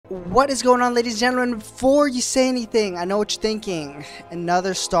What is going on, ladies and gentlemen? Before you say anything, I know what you're thinking.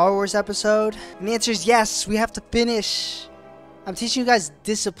 Another Star Wars episode? And the answer is yes, we have to finish. I'm teaching you guys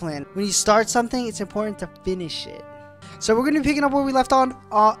discipline. When you start something, it's important to finish it. So we're going to be picking up where we left on.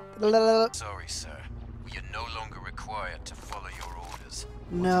 Sorry, sir. We are no longer required to follow your orders.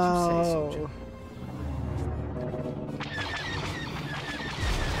 No.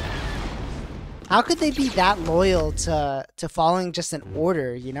 How could they be that loyal to following just an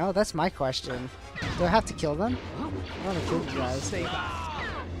order, you know? That's my question. Do I have to kill them? I want to kill you guys. I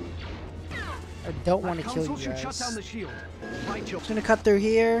don't want to kill you guys. Just gonna cut through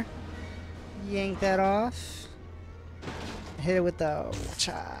here. Yank that off. Hit it with the...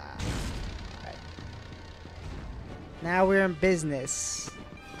 Right. Now we're in business.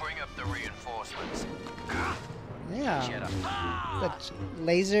 Bring up the reinforcements. Yeah. The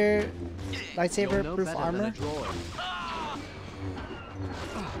laser lightsaber proof armor.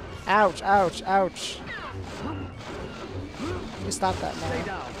 Ouch, ouch, ouch. You can stop that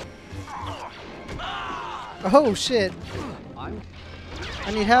now. Oh shit. I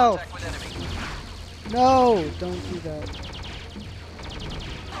need help. No, don't do that.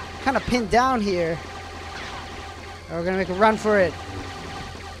 Kind of pinned down here. Oh, we're gonna make a run for it.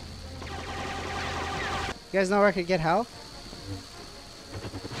 You guys know where I could get help?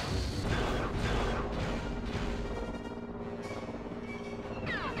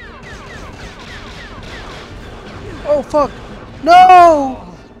 Oh fuck!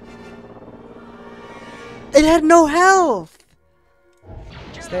 No! It had no health!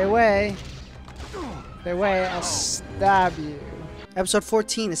 Stay away. Stay away, I'll stab you. Episode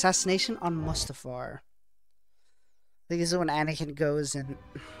 14, Assassination on Mustafar. I think this is when Anakin goes and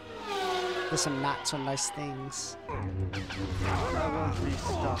there's some not so nice things. I won't be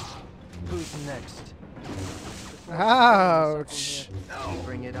stopped. Who's next? Ouch!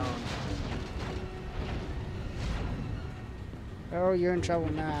 Bring it on. Oh, you're in trouble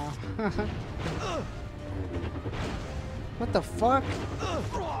now. What the fuck?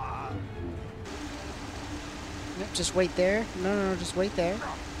 Yep, just wait there. No, just wait there.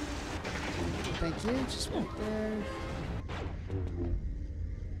 Thank you. Just wait there.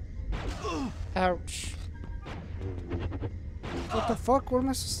 Ouch. What the fuck? What am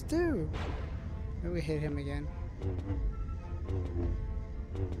I supposed to do? Maybe we hit him again.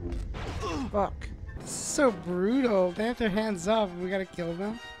 Fuck. This is so brutal. They have their hands up and we gotta kill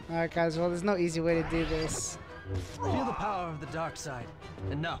them. Alright guys, well there's no easy way to do this. Feel the power of the dark side.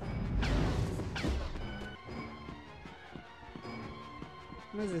 Enough.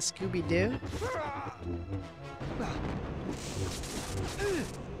 What is this, Scooby-Doo?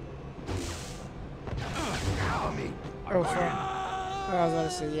 Oh fuck. Oh, I was about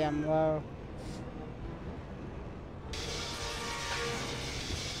to say, yeah, I'm low.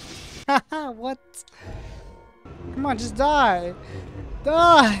 Haha, what? Come on, just die!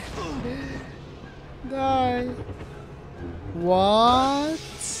 Die! Die! What?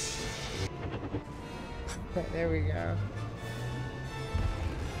 Okay, there we go.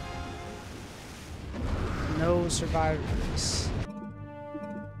 No survivors.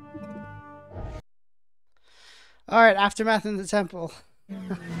 Alright, aftermath in the temple.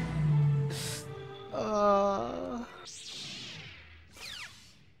 Oh,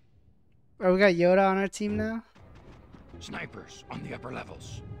 we got Yoda on our team now? Snipers on the upper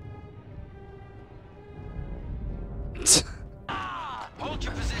levels. Hold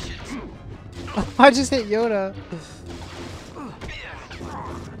your positions. I just hit Yoda.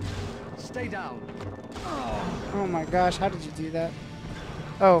 Stay down. Oh my gosh, how did you do that?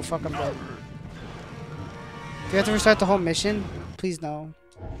 Oh, fuck, I'm dead. Do you have to restart the whole mission? Please no.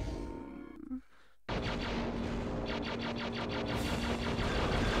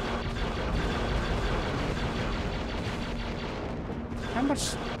 How much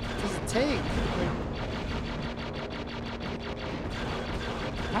does it take?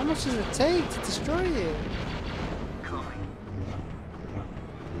 How much does it take to destroy you?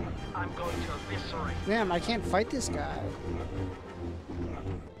 I'm going to eviscerate. Damn, I can't fight this guy.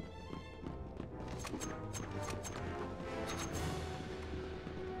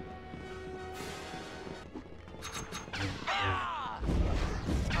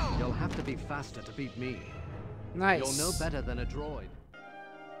 You'll have to be faster to beat me. Nice. You're no better than a droid.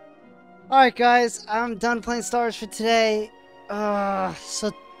 Alright guys, I'm done playing Star Wars for today.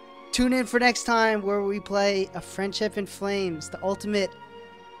 So tune in for next time where we play A Friendship in Flames, the ultimate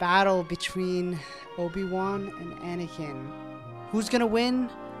battle between Obi-Wan and Anakin. Who's gonna win?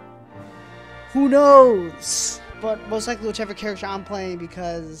 Who knows? But most likely whichever character I'm playing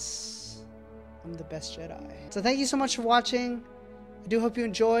because I'm the best Jedi. So thank you so much for watching. I do hope you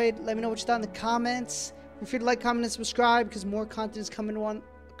enjoyed. Let me know what you thought in the comments. Feel free to like, comment, and subscribe because more content is coming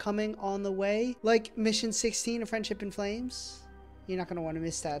on the way. Like Mission 16 of Friendship in Flames. You're not going to want to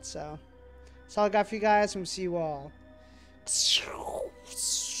miss that, so. That's all I got for you guys. I'm going to see you all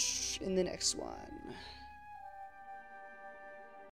in the next one.